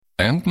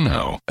And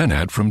now, an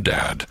ad from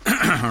Dad.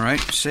 All right,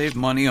 save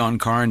money on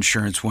car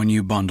insurance when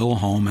you bundle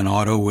home and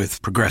auto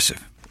with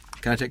Progressive.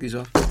 Can I take these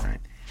off? All right.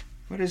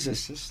 What is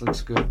this? This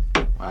looks good.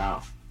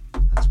 Wow,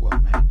 that's well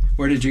made.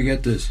 Where did you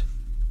get this?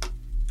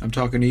 I'm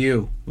talking to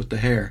you with the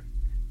hair.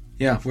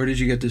 Yeah, where did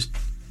you get this?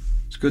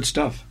 It's good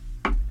stuff.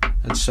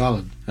 That's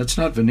solid. That's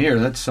not veneer,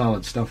 that's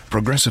solid stuff.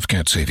 Progressive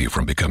can't save you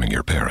from becoming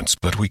your parents,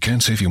 but we can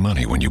save you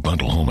money when you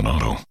bundle home and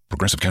auto.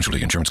 Progressive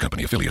Casualty Insurance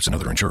Company, affiliates, and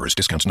other insurers.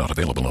 Discounts not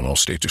available in all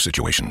states or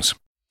situations.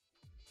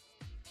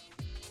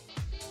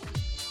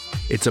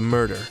 It's a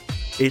murder.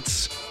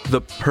 It's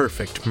the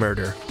perfect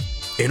murder.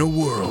 In a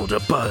world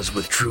abuzz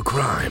with true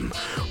crime,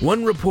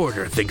 one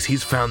reporter thinks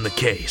he's found the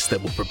case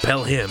that will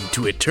propel him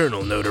to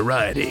eternal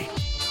notoriety.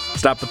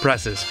 Stop the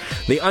presses.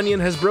 The Onion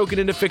has broken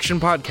into fiction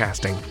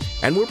podcasting,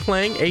 and we're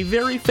playing A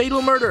Very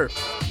Fatal Murder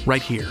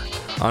right here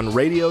on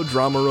Radio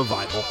Drama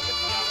Revival.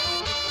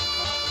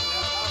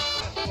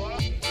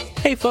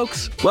 Hey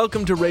folks,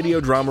 welcome to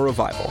Radio Drama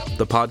Revival,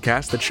 the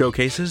podcast that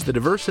showcases the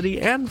diversity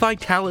and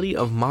vitality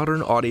of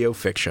modern audio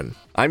fiction.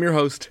 I'm your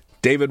host,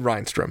 David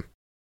Reinstrom.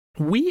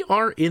 We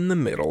are in the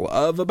middle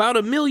of about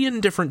 1 million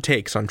different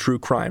takes on true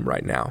crime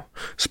right now,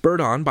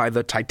 spurred on by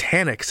the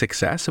titanic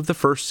success of the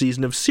first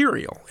season of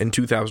Serial in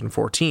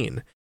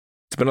 2014.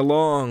 It's been a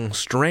long,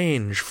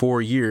 strange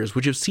 4 years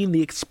which have seen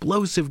the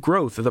explosive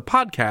growth of the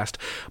podcast,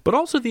 but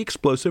also the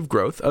explosive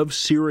growth of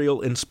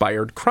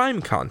Serial-inspired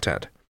crime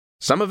content.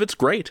 Some of it's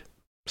great,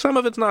 some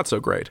of it's not so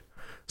great.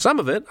 Some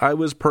of it I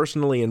was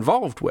personally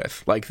involved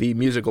with, like the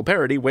musical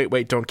parody Wait,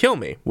 Wait, Don't Kill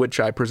Me, which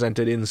I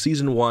presented in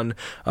Season 1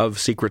 of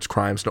Secrets,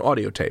 Crimes, and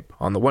Audio Tape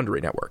on the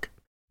Wondery Network.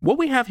 What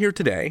we have here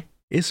today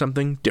is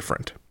something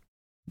different.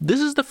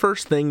 This is the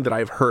first thing that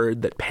I've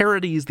heard that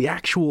parodies the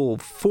actual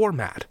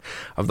format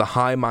of the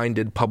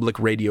high-minded public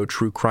radio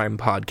true crime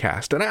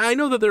podcast, and I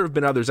know that there have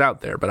been others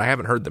out there, but I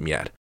haven't heard them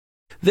yet.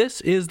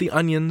 This is The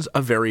Onion's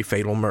A Very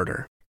Fatal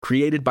Murder.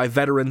 Created by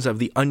veterans of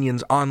The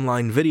Onion's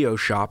online video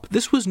shop,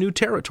 this was new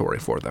territory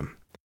for them.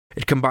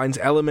 It combines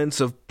elements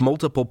of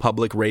multiple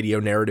public radio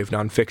narrative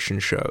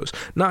nonfiction shows,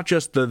 not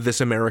just the This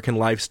American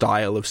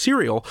Lifestyle of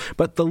Serial,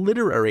 but the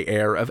literary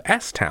air of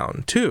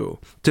S-Town, too,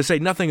 to say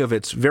nothing of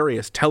its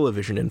various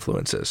television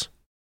influences.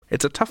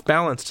 It's a tough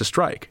balance to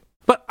strike.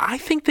 But I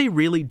think they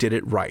really did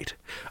it right.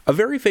 A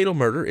Very Fatal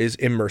Murder is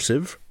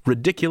immersive,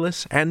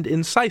 ridiculous, and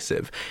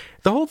incisive.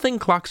 The whole thing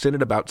clocks in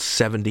at about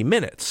 70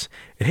 minutes.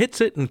 It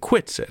hits it and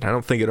quits it. I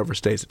don't think it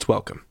overstays its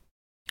welcome.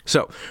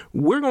 So,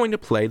 we're going to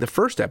play the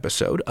first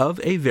episode of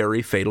A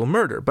Very Fatal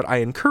Murder, but I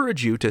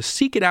encourage you to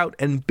seek it out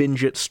and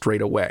binge it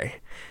straight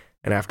away.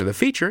 And after the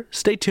feature,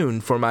 stay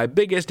tuned for my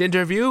biggest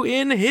interview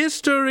in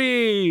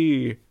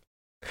history!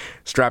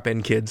 Strap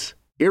in, kids.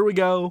 Here we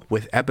go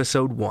with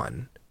Episode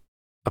 1.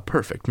 A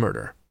Perfect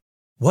Murder.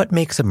 What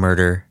makes a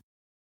murder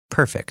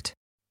perfect?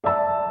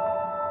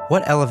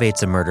 What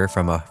elevates a murder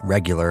from a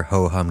regular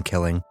ho-hum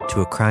killing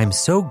to a crime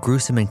so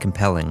gruesome and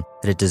compelling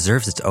that it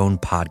deserves its own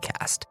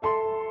podcast?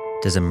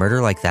 Does a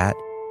murder like that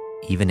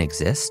even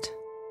exist?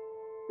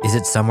 Is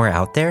it somewhere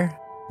out there,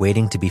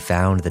 waiting to be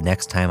found the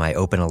next time I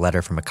open a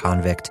letter from a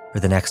convict, or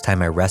the next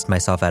time I rest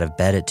myself out of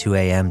bed at 2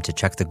 a.m. to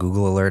check the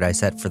Google alert I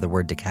set for the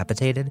word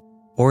decapitated?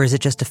 Or is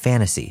it just a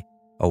fantasy?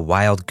 A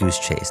wild goose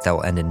chase that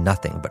will end in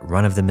nothing but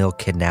run-of-the-mill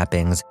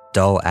kidnappings,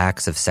 dull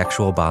acts of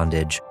sexual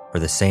bondage, or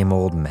the same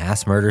old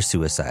mass murder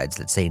suicides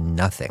that say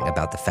nothing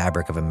about the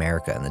fabric of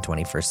America in the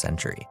 21st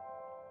century.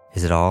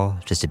 Is it all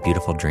just a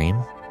beautiful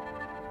dream?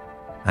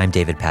 I'm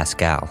David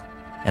Pascal,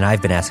 and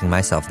I've been asking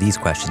myself these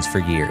questions for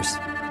years.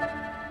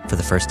 For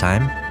the first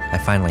time, I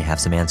finally have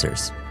some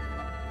answers.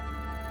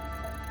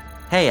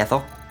 Hey,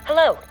 Ethel.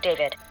 Hello,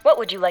 David. What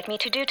would you like me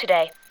to do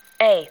today?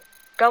 A.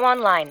 Go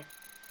online.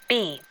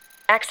 B.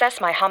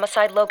 Access my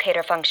homicide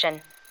locator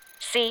function.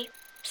 C.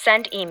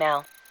 Send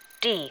email.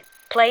 D.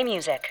 Play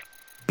music.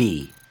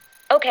 B.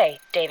 Okay,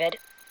 David.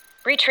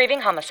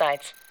 Retrieving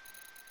homicides.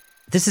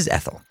 This is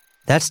Ethel.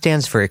 That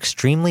stands for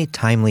Extremely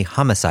Timely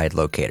Homicide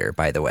Locator,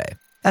 by the way.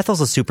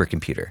 Ethel's a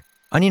supercomputer.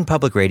 Onion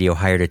Public Radio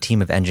hired a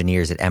team of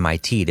engineers at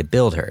MIT to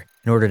build her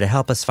in order to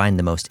help us find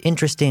the most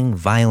interesting,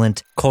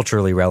 violent,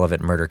 culturally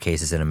relevant murder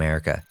cases in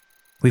America.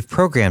 We've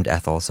programmed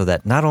Ethel so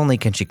that not only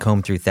can she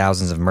comb through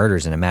thousands of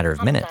murders in a matter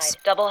of minutes,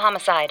 double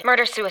homicide,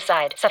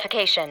 murder-suicide,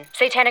 suffocation,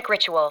 satanic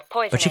ritual,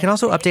 poisoning, but she can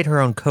also update her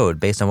own code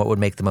based on what would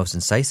make the most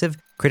incisive,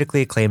 critically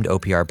acclaimed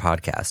OPR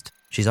podcast.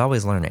 She's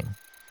always learning.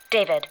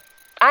 David,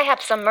 I have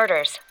some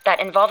murders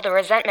that involve the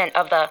resentment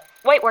of the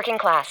white working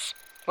class.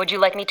 Would you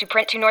like me to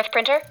print to North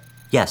Printer?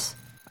 Yes.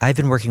 I've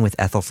been working with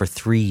Ethel for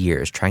 3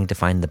 years trying to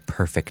find the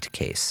perfect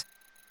case.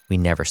 We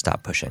never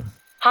stop pushing.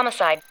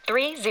 Homicide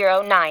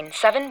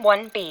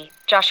 30971B,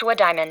 Joshua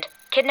Diamond.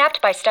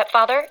 Kidnapped by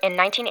stepfather in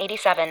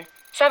 1987.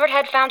 Severed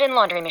head found in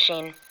laundry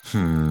machine.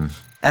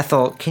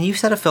 Ethel, can you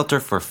set a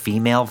filter for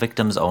female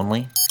victims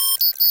only?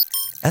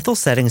 Ethel's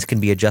settings can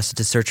be adjusted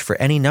to search for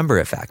any number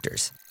of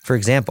factors. For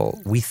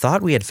example, we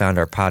thought we had found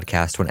our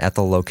podcast when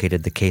Ethel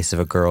located the case of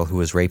a girl who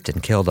was raped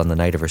and killed on the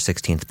night of her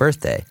 16th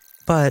birthday,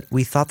 but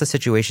we thought the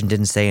situation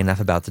didn't say enough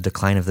about the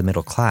decline of the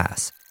middle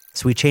class,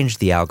 so we changed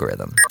the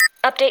algorithm.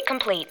 Update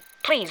complete.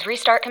 Please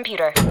restart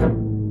computer.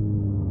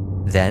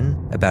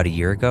 Then, about a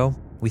year ago,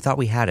 we thought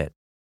we had it.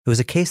 It was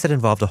a case that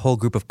involved a whole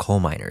group of coal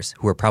miners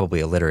who were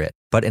probably illiterate,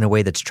 but in a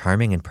way that's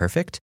charming and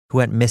perfect, who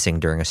went missing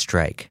during a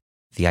strike.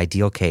 The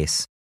ideal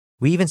case.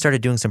 We even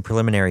started doing some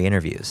preliminary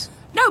interviews.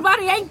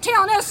 Nobody ain't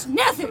telling us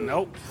nothing.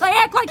 Nope. They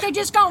act like they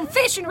just gone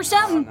fishing or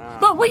something,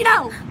 but we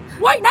know.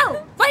 We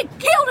know. They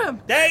killed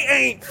him. They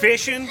ain't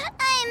fishing.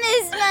 I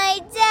miss my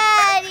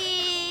daddy.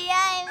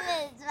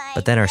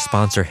 But then our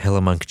sponsor,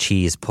 Hillamunk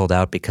Cheese, pulled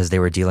out because they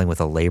were dealing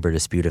with a labor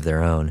dispute of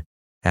their own.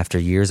 After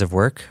years of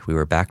work, we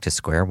were back to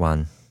square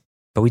one.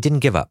 But we didn't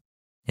give up.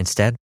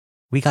 Instead,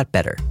 we got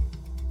better.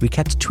 We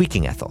kept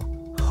tweaking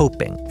Ethel,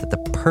 hoping that the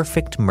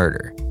perfect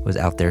murder was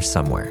out there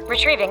somewhere.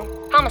 Retrieving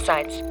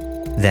homicides.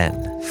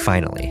 Then,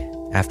 finally,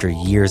 after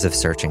years of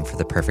searching for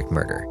the perfect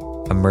murder,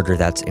 a murder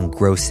that's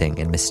engrossing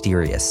and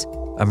mysterious,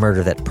 a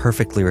murder that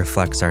perfectly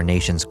reflects our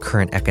nation's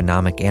current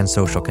economic and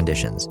social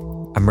conditions,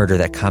 a murder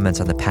that comments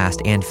on the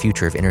past and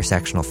future of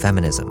intersectional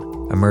feminism,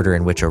 a murder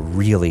in which a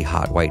really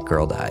hot white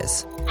girl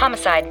dies.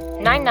 Homicide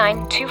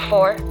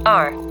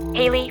 9924R.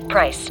 Haley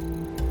Price.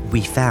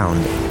 We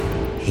found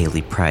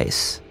Haley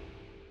Price.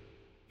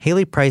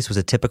 Haley Price was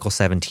a typical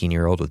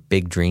 17-year-old with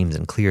big dreams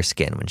and clear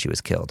skin when she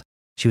was killed.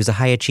 She was a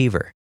high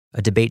achiever,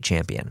 a debate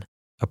champion,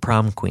 a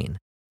prom queen,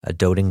 a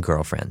doting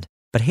girlfriend.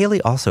 But Haley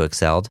also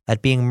excelled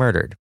at being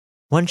murdered.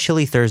 One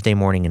chilly Thursday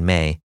morning in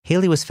May,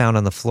 Haley was found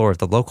on the floor of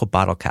the local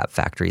bottle cap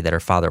factory that her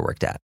father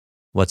worked at.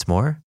 What's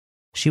more,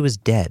 she was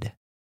dead.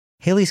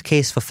 Haley's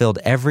case fulfilled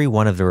every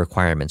one of the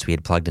requirements we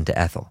had plugged into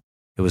Ethel.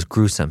 It was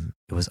gruesome.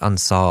 It was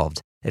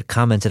unsolved. It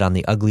commented on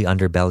the ugly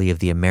underbelly of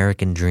the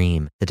American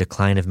dream, the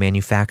decline of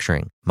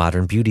manufacturing,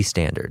 modern beauty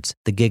standards,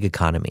 the gig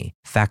economy,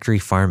 factory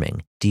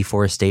farming,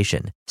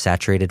 deforestation,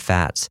 saturated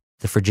fats,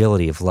 the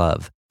fragility of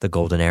love, the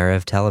golden era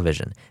of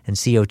television, and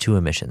CO2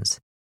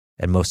 emissions.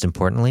 And most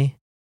importantly,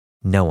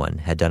 no one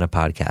had done a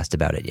podcast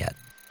about it yet.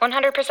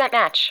 100%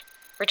 match.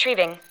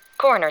 Retrieving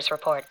coroner's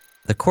report.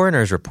 The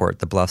coroner's report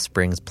the Bluff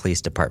Springs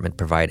Police Department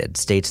provided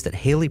states that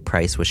Haley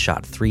Price was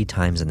shot 3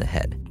 times in the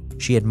head.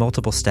 She had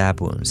multiple stab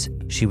wounds.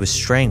 She was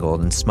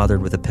strangled and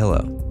smothered with a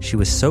pillow. She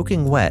was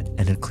soaking wet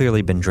and had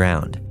clearly been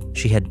drowned.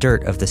 She had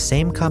dirt of the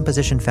same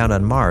composition found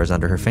on Mars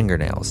under her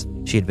fingernails.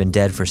 She had been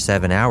dead for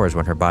 7 hours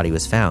when her body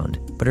was found,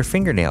 but her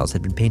fingernails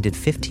had been painted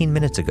 15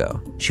 minutes ago.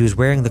 She was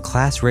wearing the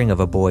class ring of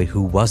a boy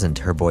who wasn't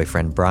her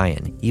boyfriend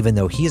Brian, even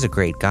though he's a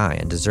great guy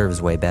and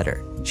deserves way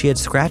better. She had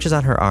scratches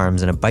on her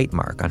arms and a bite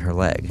mark on her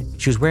leg.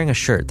 She was wearing a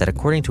shirt that,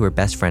 according to her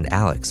best friend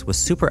Alex, was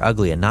super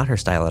ugly and not her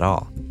style at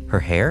all. Her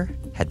hair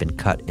had been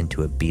cut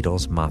into a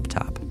Beatles mop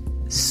top.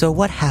 So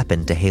what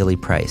happened to Haley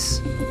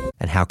Price?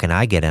 And how can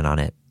I get in on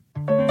it?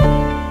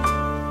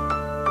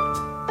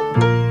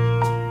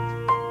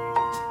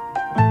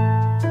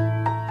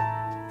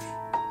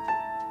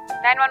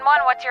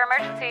 What's your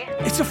emergency?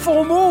 It's a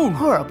full moon.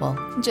 Horrible.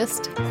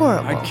 Just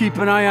horrible. I'd keep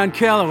an eye on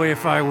Calloway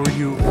if I were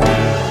you.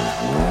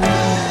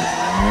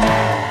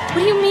 What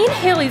do you mean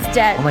Haley's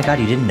dead? Oh my God,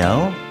 you didn't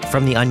know?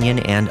 From The Onion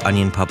and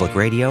Onion Public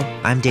Radio,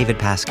 I'm David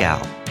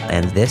Pascal,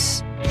 and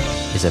this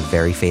is A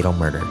Very Fatal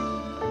Murder.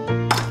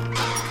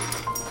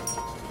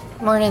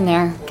 Morning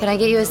there. Can I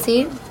get you a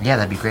seat? Yeah,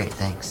 that'd be great,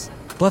 thanks.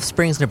 Bluff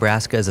Springs,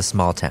 Nebraska is a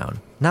small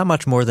town, not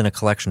much more than a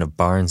collection of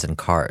barns and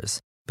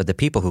cars, but the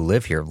people who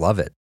live here love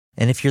it.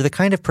 And if you're the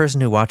kind of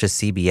person who watches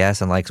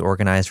CBS and likes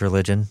organized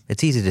religion,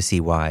 it's easy to see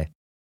why.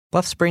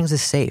 Bluff Springs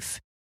is safe.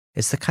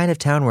 It's the kind of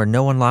town where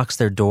no one locks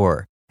their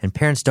door, and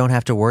parents don't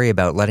have to worry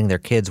about letting their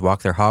kids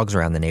walk their hogs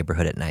around the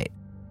neighborhood at night.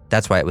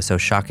 That's why it was so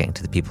shocking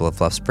to the people of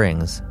Bluff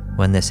Springs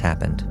when this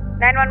happened.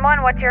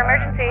 911, what's your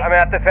emergency? I'm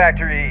at the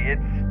factory.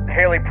 It's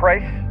Haley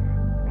Price,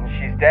 and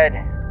she's dead.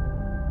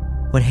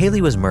 When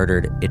Haley was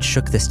murdered, it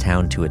shook this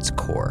town to its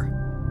core.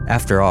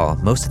 After all,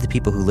 most of the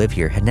people who live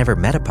here had never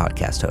met a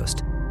podcast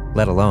host,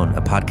 let alone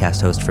a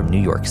podcast host from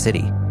New York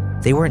City.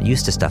 They weren't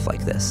used to stuff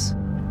like this.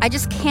 I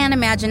just can't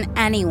imagine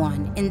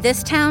anyone in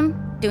this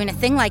town doing a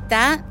thing like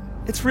that.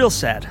 It's real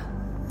sad.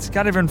 It's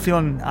got everyone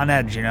feeling on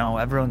edge, you know?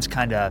 Everyone's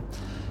kind of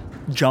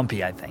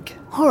jumpy, I think.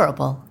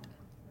 Horrible.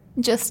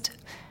 Just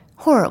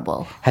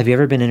horrible. Have you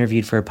ever been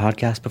interviewed for a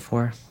podcast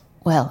before?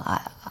 Well,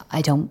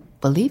 I don't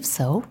believe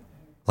so.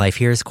 Life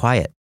here is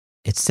quiet.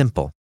 It's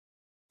simple.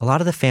 A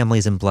lot of the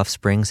families in Bluff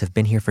Springs have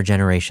been here for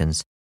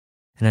generations.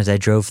 And as I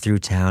drove through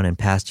town and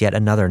passed yet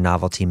another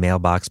novelty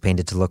mailbox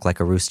painted to look like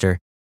a rooster,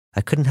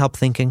 I couldn't help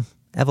thinking,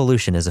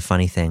 evolution is a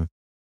funny thing.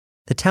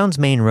 The town's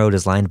main road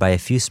is lined by a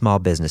few small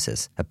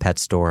businesses, a pet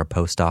store, a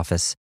post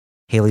office.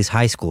 Haley's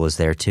high school is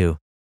there too.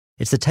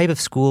 It's the type of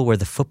school where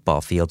the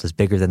football field is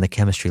bigger than the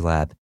chemistry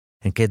lab,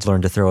 and kids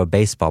learn to throw a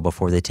baseball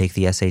before they take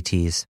the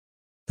SATs.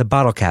 The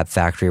bottle cap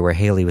factory where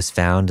Haley was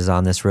found is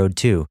on this road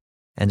too,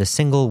 and a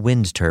single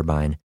wind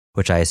turbine,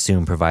 which I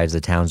assume provides the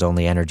town's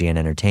only energy and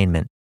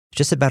entertainment,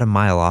 just about a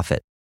mile off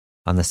it.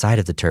 On the side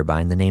of the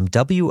turbine, the name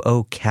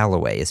W.O.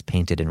 Calloway is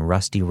painted in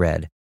rusty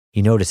red.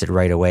 You notice it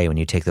right away when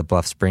you take the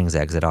Bluff Springs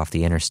exit off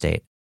the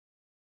interstate.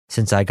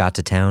 Since I got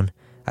to town,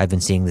 I've been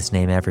seeing this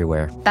name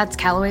everywhere. That's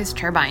Callaway's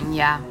Turbine,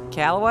 yeah.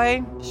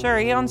 Callaway? Sure,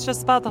 he owns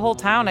just about the whole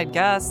town, I'd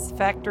guess.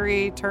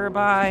 Factory,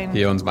 turbine.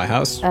 He owns my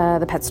house.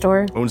 The pet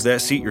store. Owns that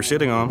seat you're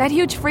sitting on. That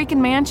huge freaking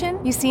mansion?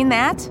 You seen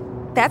that?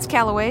 That's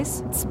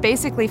Callaway's. It's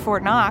basically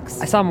Fort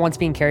Knox. I saw him once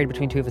being carried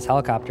between two of his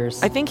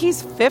helicopters. I think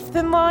he's fifth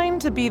in line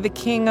to be the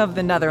king of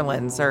the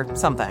Netherlands or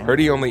something. Heard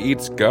he only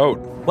eats goat.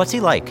 What's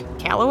he like?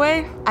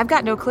 Callaway? I've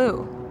got no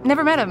clue.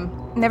 Never met him.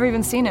 Never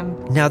even seen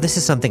him. Now, this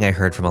is something I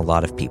heard from a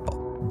lot of people.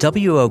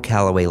 W.O.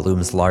 Callaway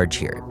looms large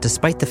here,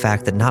 despite the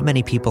fact that not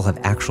many people have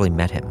actually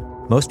met him.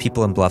 Most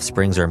people in Bluff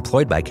Springs are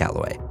employed by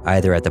Callaway,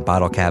 either at the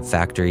bottle cap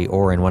factory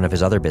or in one of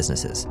his other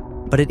businesses.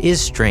 But it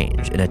is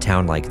strange in a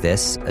town like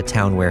this, a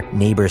town where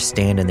neighbors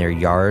stand in their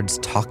yards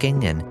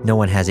talking and no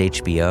one has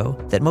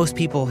HBO, that most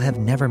people have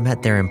never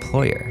met their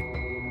employer.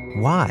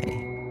 Why?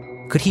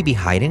 Could he be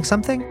hiding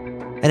something?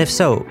 And if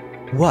so,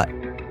 what?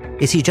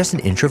 Is he just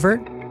an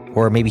introvert?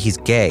 Or maybe he's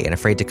gay and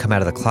afraid to come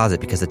out of the closet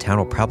because the town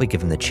will probably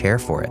give him the chair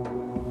for it.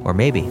 Or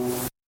maybe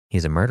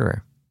he's a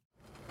murderer.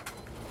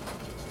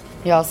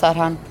 You all set,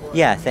 hon?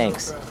 Yeah,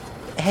 thanks.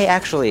 Hey,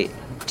 actually,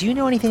 do you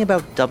know anything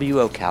about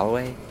W.O.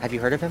 Callaway? Have you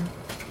heard of him?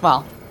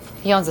 Well,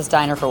 he owns this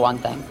diner for one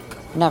thing.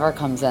 Never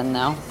comes in,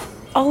 though.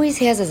 Always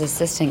has his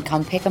assistant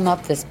come pick him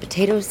up this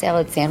potato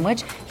salad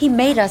sandwich he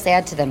made us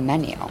add to the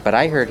menu. But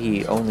I heard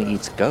he only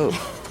eats goat.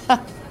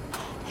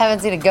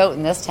 Haven't seen a goat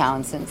in this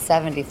town since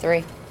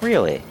 '73.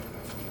 Really?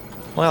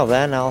 Well,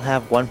 then I'll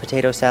have one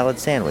potato salad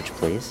sandwich,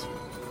 please.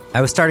 I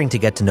was starting to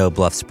get to know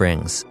Bluff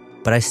Springs,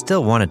 but I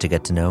still wanted to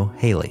get to know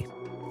Haley.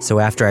 So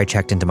after I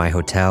checked into my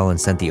hotel and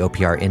sent the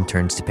OPR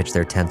interns to pitch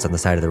their tents on the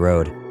side of the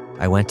road,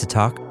 I went to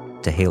talk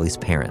to Haley's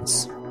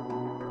parents.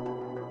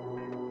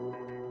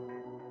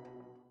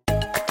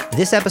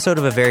 This episode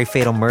of A Very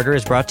Fatal Murder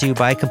is brought to you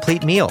by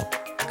Complete Meal.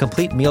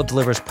 Complete Meal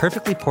delivers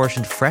perfectly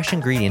portioned fresh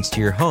ingredients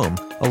to your home,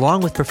 along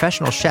with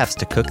professional chefs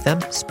to cook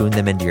them, spoon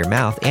them into your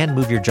mouth, and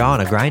move your jaw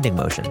in a grinding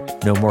motion.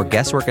 No more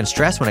guesswork and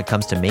stress when it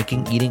comes to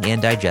making, eating,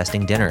 and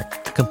digesting dinner.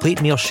 Complete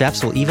Meal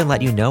chefs will even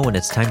let you know when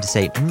it's time to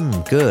say,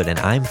 good, and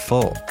I'm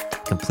full.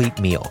 Complete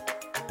Meal.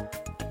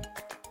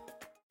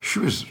 She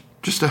was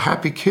just a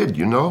happy kid,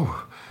 you know.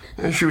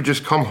 And she would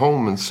just come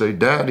home and say,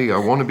 Daddy, I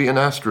want to be an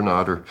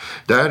astronaut, or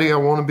Daddy, I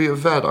want to be a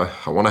vet.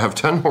 I want to have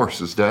 10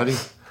 horses, Daddy.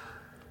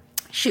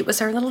 She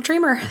was our little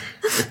dreamer.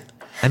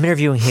 I'm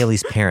interviewing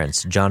Haley's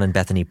parents, John and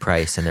Bethany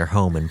Price, in their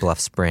home in Bluff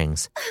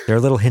Springs. There are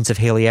little hints of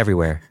Haley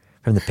everywhere,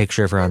 from the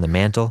picture of her on the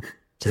mantle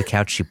to the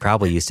couch she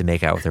probably used to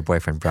make out with her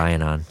boyfriend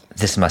Brian on.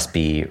 This must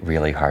be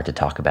really hard to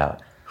talk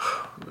about.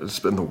 It's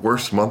been the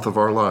worst month of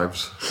our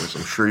lives, as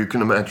I'm sure you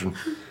can imagine.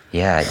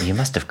 Yeah, you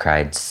must have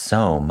cried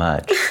so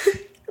much.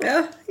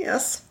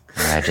 Yes.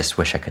 I just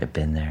wish I could have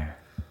been there.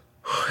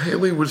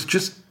 Haley was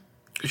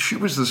she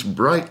was this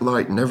bright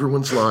light in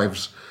everyone's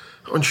lives.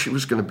 And she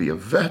was going to be a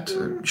vet.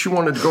 She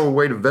wanted to go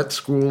away to vet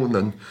school and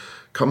then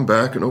come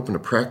back and open a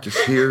practice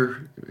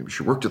here.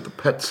 She worked at the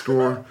pet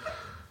store.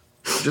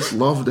 She just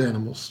loved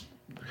animals.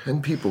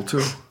 And people,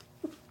 too.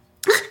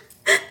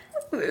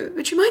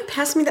 Would you mind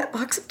passing me that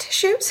box of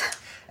tissues?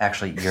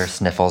 Actually, your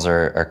sniffles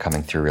are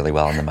coming through really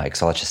well on the mic,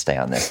 so let's just stay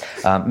on this.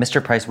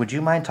 Mr. Price, would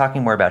you mind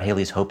talking more about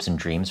Haley's hopes and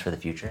dreams for the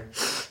future?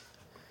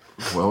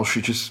 Well, she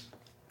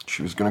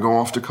was going to go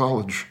off to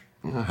college.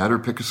 Had her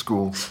pick a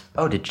school.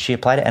 Oh, did she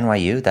apply to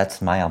NYU?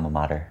 That's my alma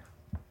mater.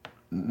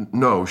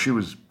 No, she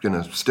was going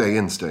to stay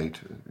in-state.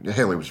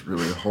 Haley was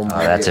really a homebody.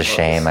 Oh, that's a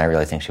shame. I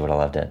really think she would have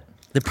loved it.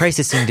 The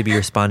Prices seemed to be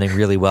responding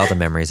really well to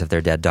memories of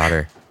their dead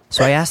daughter.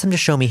 So I asked them to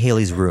show me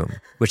Haley's room,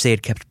 which they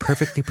had kept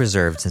perfectly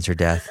preserved since her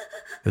death.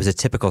 It was a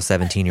typical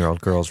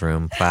 17-year-old girl's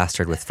room,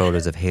 plastered with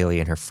photos of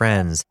Haley and her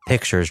friends,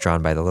 pictures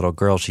drawn by the little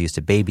girl she used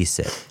to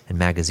babysit, and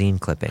magazine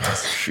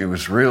clippings. She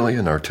was really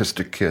an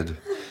artistic kid.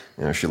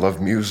 She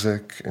loved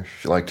music.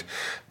 She liked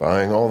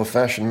buying all the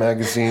fashion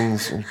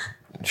magazines. And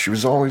she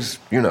was always,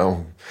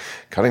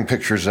 cutting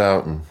pictures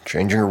out and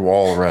changing her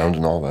wall around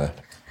and all that.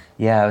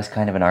 Yeah, I was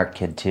kind of an art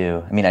kid,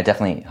 too. I mean, I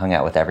definitely hung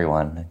out with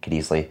everyone. I could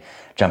easily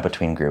jump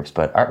between groups,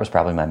 but art was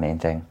probably my main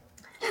thing.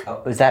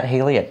 Oh, was that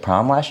Haley at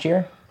prom last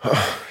year?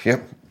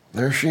 Yep,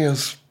 there she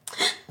is.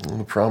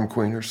 The prom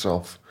queen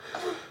herself.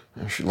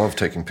 She loved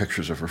taking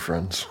pictures of her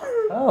friends.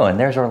 Oh, and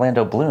there's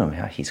Orlando Bloom.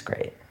 Oh, he's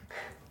great.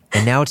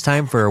 And now it's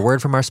time for a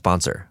word from our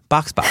sponsor,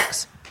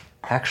 BoxBox.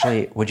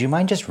 Actually, would you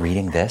mind just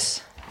reading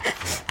this?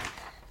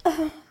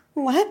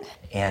 What?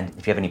 And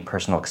if you have any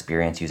personal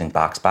experience using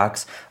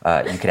BoxBox,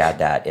 you could add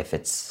that if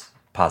it's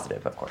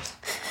positive, of course.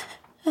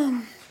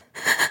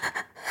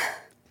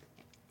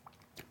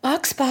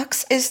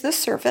 BoxBox is the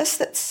service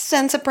that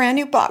sends a brand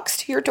new box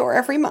to your door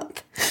every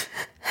month.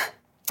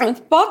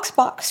 With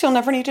BoxBox, you'll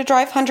never need to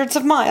drive hundreds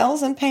of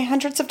miles and pay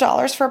hundreds of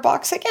dollars for a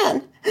box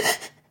again.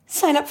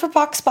 Sign up for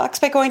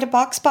BoxBox by going to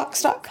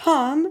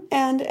BoxBox.com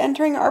and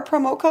entering our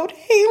promo code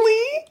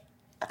Haley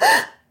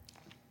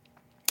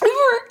for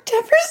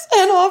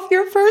 10% off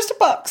your first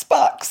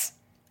BoxBox.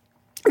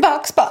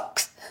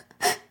 BoxBox.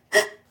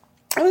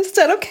 Is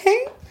that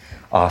okay?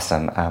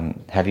 Awesome.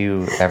 Have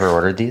you ever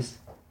ordered these?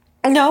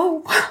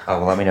 No. Oh,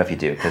 well, let me know if you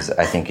do, because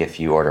I think if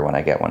you order one,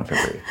 I get one for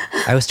free.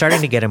 I was starting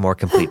to get a more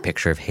complete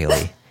picture of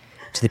Haley.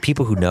 To the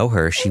people who know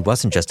her, she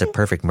wasn't just a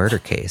perfect murder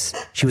case.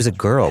 She was a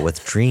girl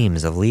with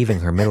dreams of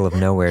leaving her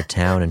middle-of-nowhere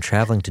town and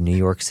traveling to New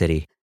York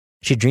City.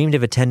 She dreamed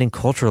of attending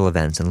cultural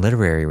events and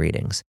literary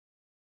readings.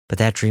 But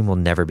that dream will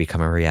never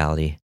become a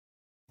reality.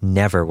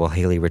 Never will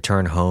Haley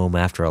return home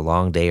after a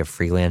long day of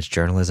freelance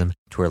journalism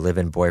to her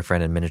live-in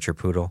boyfriend and miniature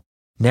poodle.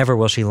 Never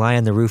will she lie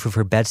on the roof of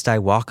her Bed-Stuy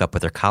walk-up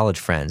with her college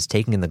friends,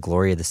 taking in the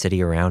glory of the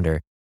city around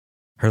her.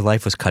 Her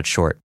life was cut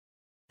short.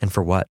 And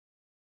for what?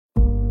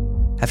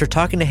 After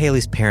talking to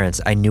Haley's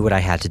parents, I knew what I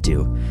had to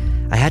do.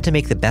 I had to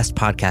make the best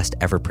podcast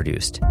ever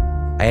produced.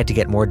 I had to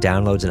get more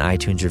downloads and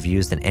iTunes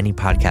reviews than any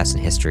podcast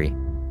in history.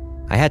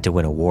 I had to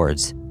win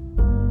awards.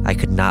 I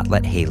could not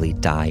let Haley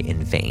die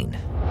in vain.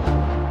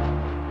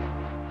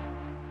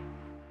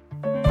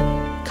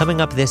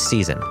 Coming up this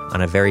season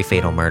on A Very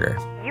Fatal Murder.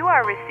 You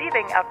are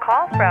receiving a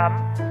call from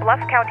Bluff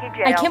County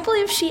Jail. I can't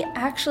believe she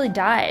actually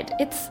died.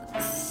 It's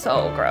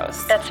so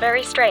gross. That's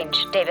very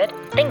strange, David.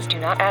 Things do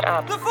not add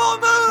up. The full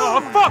moon!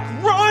 Oh, fuck,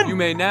 run! You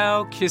may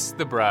now kiss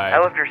the bride. I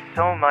loved her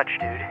so much,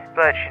 dude.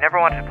 But she never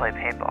wanted to play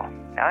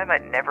paintball. Now I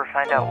might never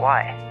find out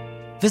why.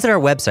 Visit our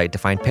website to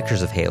find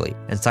pictures of Haley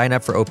and sign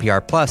up for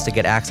OPR Plus to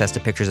get access to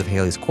pictures of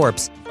Haley's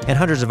corpse and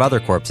hundreds of other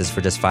corpses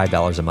for just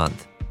 $5 a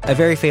month. A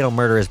Very Fatal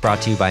Murder is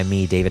brought to you by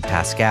me, David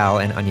Pascal,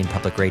 and Onion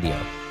Public Radio.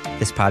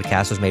 This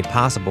podcast was made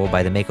possible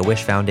by the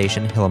Make-A-Wish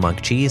Foundation,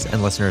 Hillamonk Cheese,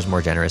 and listeners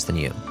more generous than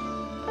you.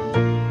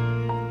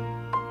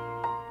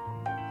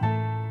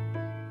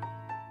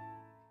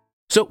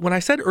 So when I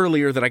said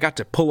earlier that I got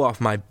to pull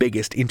off my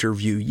biggest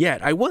interview yet,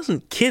 I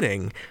wasn't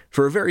kidding.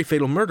 For A Very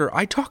Fatal Murder,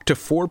 I talked to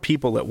 4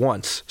 people at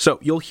once. So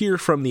you'll hear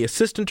from the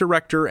assistant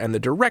director and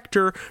the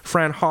director,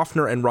 Fran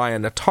Hoffner and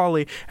Ryan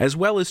Natali, as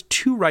well as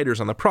 2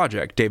 writers on the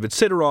project, David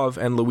Sidorov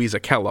and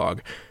Louisa Kellogg.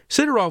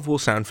 Sidorov will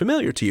sound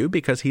familiar to you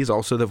because he's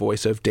also the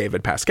voice of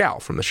David Pascal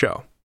from the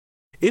show.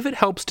 If it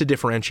helps to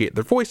differentiate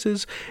their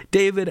voices,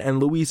 David and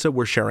Louisa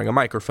were sharing a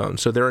microphone,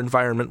 so their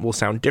environment will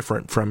sound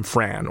different from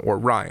Fran or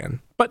Ryan.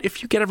 But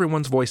if you get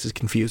everyone's voices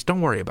confused, don't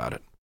worry about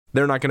it.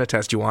 They're not going to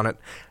test you on it,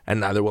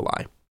 and neither will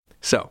I.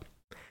 So,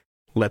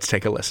 let's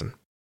take a listen.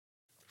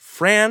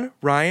 Fran,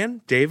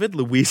 Ryan, David,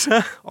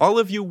 Louisa, all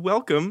of you,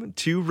 welcome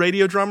to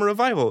Radio Drama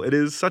Revival. It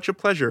is such a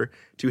pleasure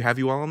to have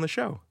you all on the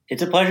show.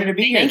 It's a pleasure to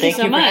be here. Thank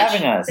you so much for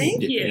having us.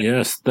 Thank you.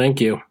 Yes,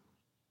 thank you.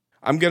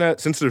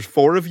 Since there's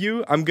 4 of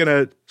you, I'm going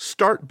to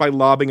start by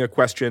lobbing a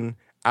question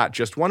at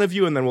just one of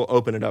you, and then we'll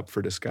open it up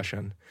for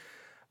discussion.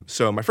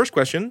 So my first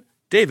question,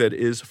 David,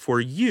 is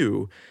for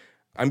you.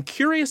 I'm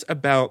curious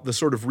about the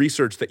sort of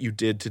research that you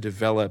did to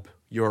develop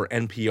your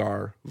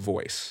NPR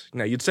voice.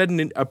 Now, you'd said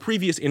in a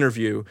previous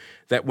interview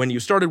that when you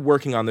started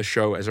working on the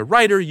show as a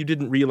writer, you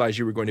didn't realize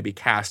you were going to be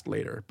cast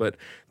later. But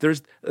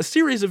there's a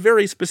series of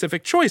very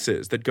specific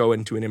choices that go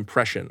into an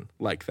impression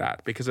like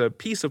that, because a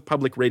piece of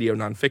public radio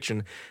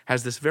nonfiction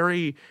has this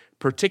very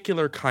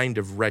particular kind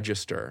of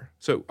register.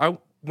 So I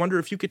wonder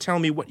if you could tell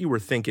me what you were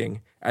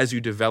thinking as you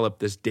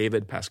developed this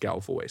David Pascal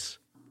voice.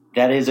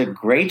 That is a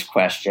great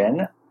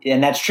question.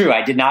 And that's true.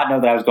 I did not know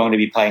that I was going to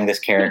be playing this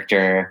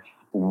character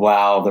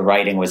while the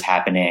writing was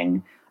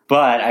happening.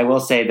 But I will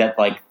say that,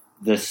 like,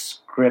 the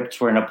scripts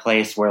were in a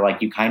place where,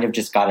 like, you kind of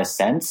just got a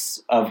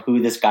sense of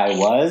who this guy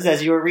was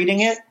as you were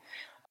reading it.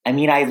 I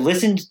mean, I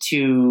listened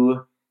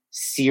to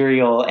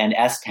Serial and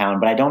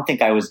S-Town, but I don't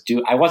think I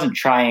wasn't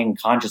trying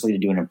consciously to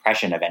do an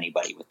impression of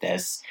anybody with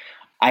this.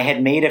 I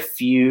had made a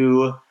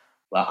few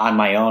on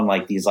my own,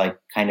 like, these, like,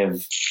 kind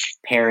of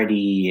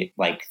parody,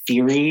 like,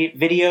 theory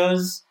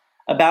videos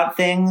about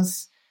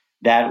things.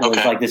 That was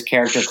like this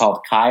character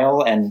called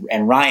Kyle,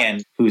 and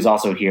Ryan, who's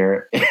also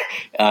here,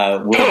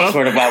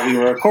 sort of while we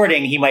were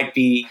recording, he might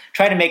be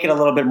trying to make it a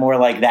little bit more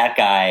like that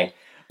guy.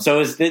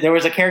 So there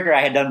was a character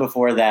I had done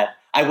before that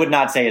I would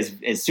not say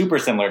is super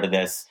similar to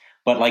this,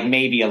 but like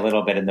maybe a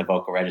little bit in the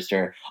vocal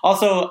register.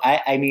 Also,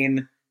 I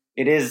mean,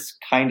 it is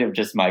kind of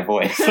just my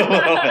voice a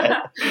little bit.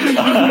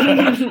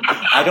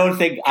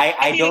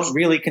 I don't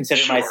really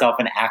consider myself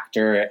an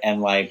actor,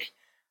 and like,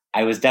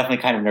 I was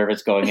definitely kind of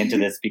nervous going into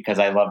this because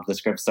I loved the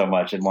script so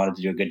much and wanted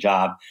to do a good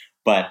job.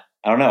 But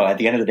I don't know. At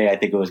the end of the day, I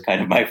think it was kind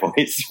of my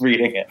voice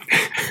reading it.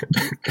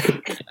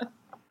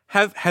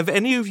 Have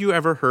any of you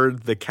ever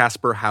heard the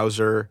Casper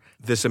Hauser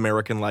This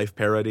American Life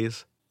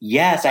parodies?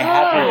 Yes, I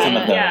have heard some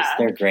of those. Yeah.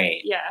 They're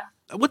great. Yeah.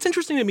 What's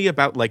interesting to me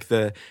about like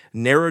the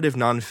narrative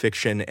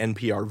nonfiction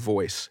NPR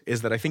voice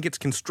is that I think it's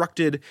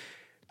constructed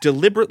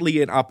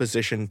deliberately in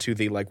opposition to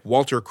the like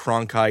Walter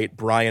Cronkite,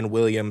 Brian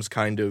Williams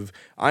kind of,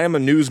 I am a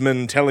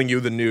newsman telling you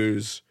the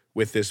news,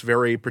 with this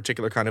very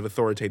particular kind of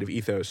authoritative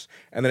ethos.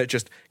 And then it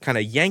just kind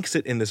of yanks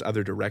it in this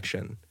other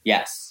direction.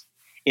 Yes.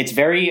 It's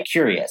very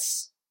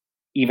curious,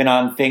 even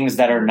on things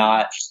that are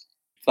not,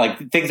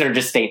 like things that are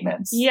just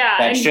statements. Yeah.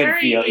 That should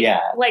very, feel,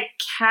 like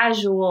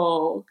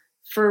casual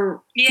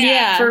for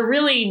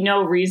really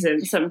no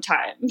reason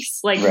sometimes.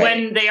 Like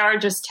when they are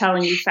just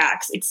telling you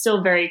facts, it's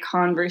still very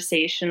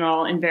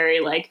conversational and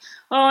very like,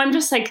 oh, I'm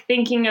just like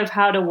thinking of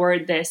how to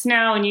word this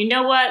now. And you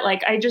know what?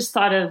 Like, I just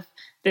thought of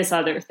this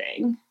other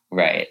thing.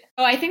 Right.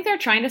 Oh, I think they're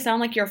trying to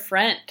sound like your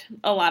friend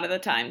a lot of the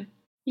time.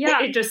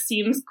 Yeah, it just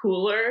seems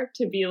cooler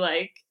to be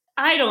like,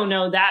 I don't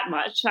know that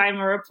much. I'm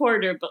a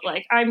reporter, but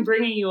like, I'm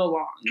bringing you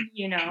along,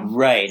 you know?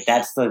 Right.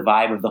 That's the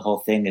vibe of the whole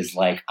thing is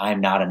like,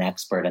 I'm not an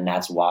expert. And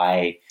that's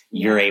why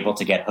you're able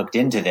to get hooked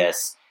into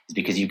this, is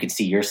because you could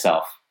see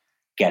yourself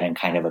getting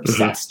kind of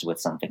obsessed with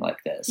something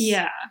like this.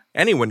 Yeah.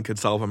 Anyone could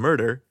solve a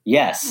murder.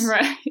 Yes.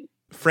 Right.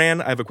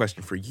 Fran, I have a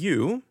question for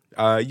you.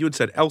 You had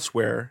said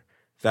elsewhere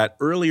that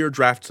earlier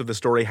drafts of the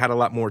story had a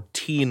lot more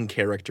teen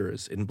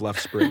characters in Bluff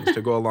Springs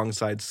to go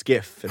alongside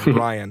Skiff and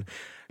Brian.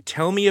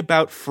 Tell me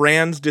about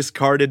Fran's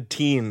discarded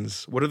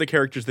teens. What are the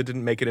characters that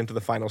didn't make it into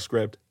the final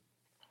script?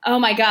 Oh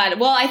my God.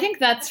 Well, I think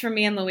that's for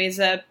me and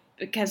Louisa,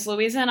 because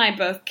Louisa and I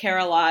both care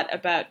a lot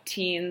about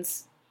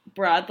teens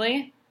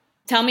broadly.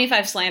 Tell me if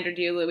I've slandered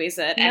you,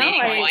 Louisa, at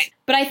any point.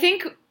 But I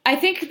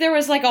think there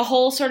was like a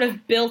whole sort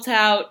of built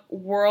out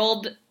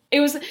world. It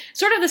was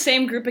sort of the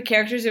same group of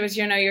characters. It was,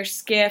 you know, your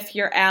Skiff,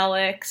 your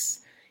Alex,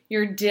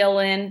 your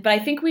Dylan. But I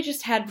think we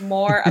just had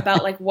more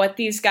about like what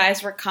these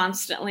guys were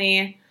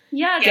constantly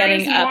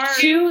getting up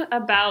to,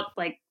 about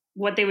like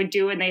what they would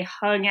do when they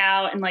hung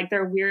out and like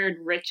their weird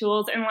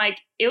rituals. And like,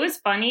 it was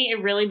funny.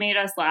 It really made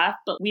us laugh.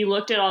 But we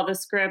looked at all the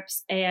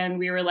scripts and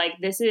we were like,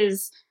 this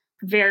is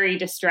very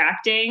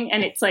distracting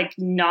and it's like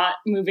not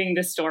moving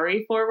the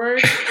story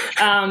forward.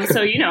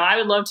 So, you know, I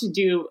would love to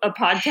do a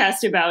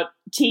podcast about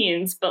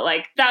teens, but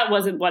like that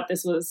wasn't what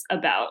this was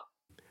about.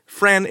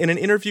 Fran, in an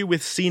interview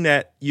with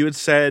CNET, you had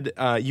said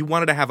you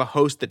wanted to have a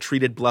host that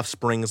treated Bluff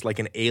Springs like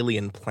an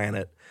alien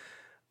planet.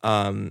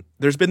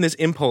 There's been this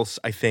impulse,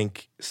 I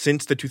think,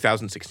 since the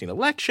 2016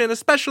 election,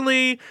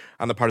 especially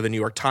on the part of the New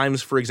York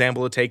Times, for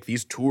example, to take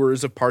these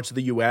tours of parts of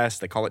the U.S.,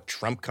 they call it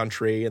Trump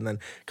country, and then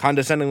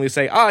condescendingly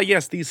say,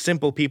 yes, these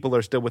simple people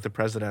are still with the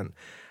president,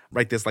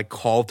 right? This like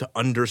call to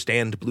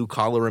understand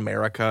blue-collar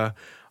America.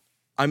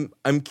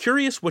 I'm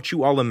curious what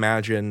you all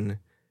imagine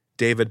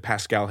David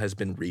Pascal has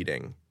been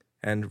reading.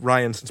 And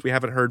Ryan, since we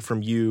haven't heard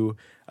from you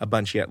a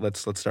bunch yet,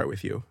 let's start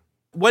with you.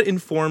 What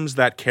informs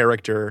that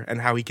character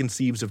and how he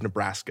conceives of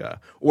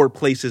Nebraska or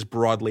places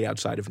broadly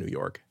outside of New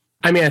York?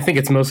 I mean, I think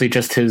it's mostly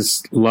just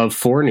his love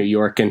for New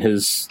York and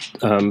his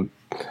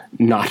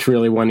not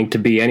really wanting to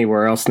be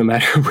anywhere else, no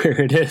matter where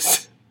it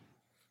is.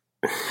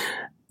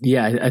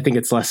 Yeah, I think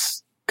it's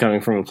less coming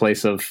from a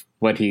place of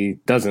what he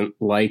doesn't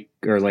like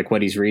or like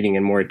what he's reading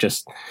and more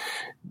just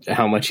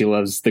how much he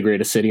loves the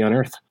greatest city on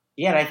earth.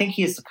 Yeah, and I think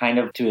he's kind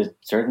of, to a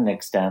certain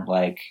extent,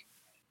 like,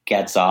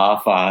 gets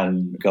off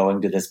on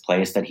going to this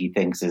place that he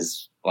thinks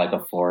is like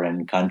a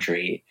foreign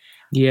country.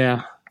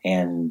 Yeah.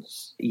 And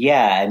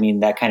yeah, I mean,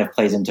 that kind of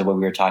plays into what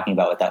we were talking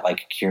about with that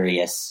like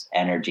curious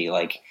energy.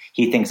 Like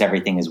he thinks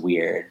everything is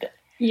weird.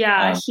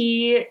 Yeah.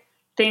 He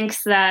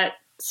thinks that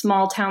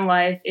small town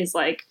life is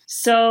like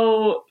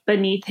so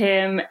beneath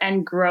him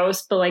and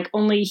gross, but like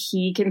only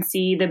he can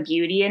see the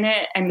beauty in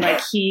it. And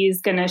like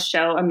he's going to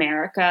show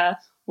America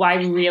why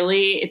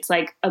really it's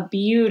like a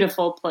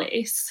beautiful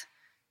place.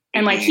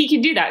 And, like, he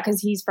can do that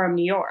because he's from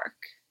New York.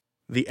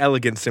 The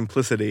elegant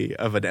simplicity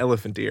of an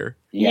elephant ear.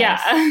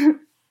 Yes. Yeah.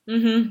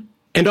 Mm-hmm.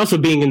 And also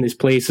being in these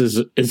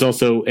places is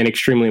also an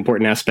extremely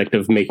important aspect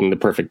of making the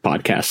perfect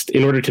podcast.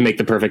 In order to make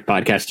the perfect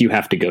podcast, you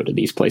have to go to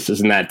these places.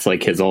 And that's,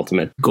 like, his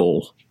ultimate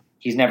goal.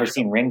 He's never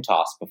seen ring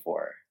toss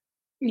before.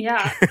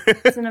 Yeah.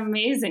 It's an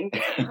amazing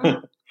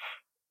game.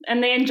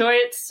 And they enjoy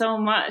it so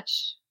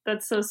much.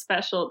 That's so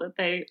special that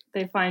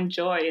they find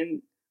joy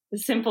in the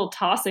simple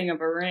tossing of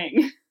a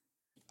ring.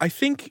 I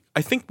think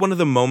one of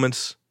the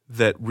moments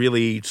that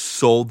really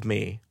sold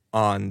me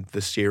on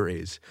the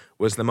series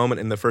was the moment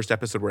in the first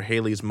episode where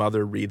Haley's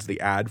mother reads the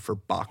ad for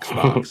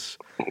BoxBox.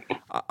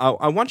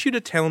 I want you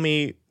to tell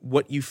me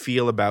what you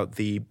feel about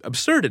the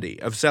absurdity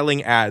of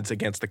selling ads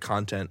against the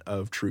content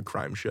of true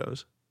crime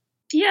shows.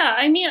 Yeah,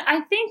 I mean,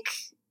 I think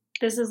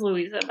this is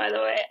Louisa, by the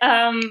way.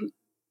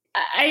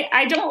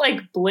 I don't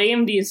like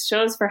blame these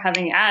shows for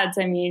having ads.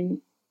 I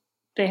mean,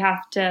 they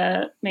have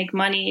to make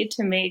money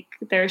to make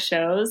their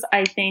shows.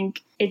 I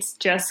think it's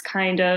just kind of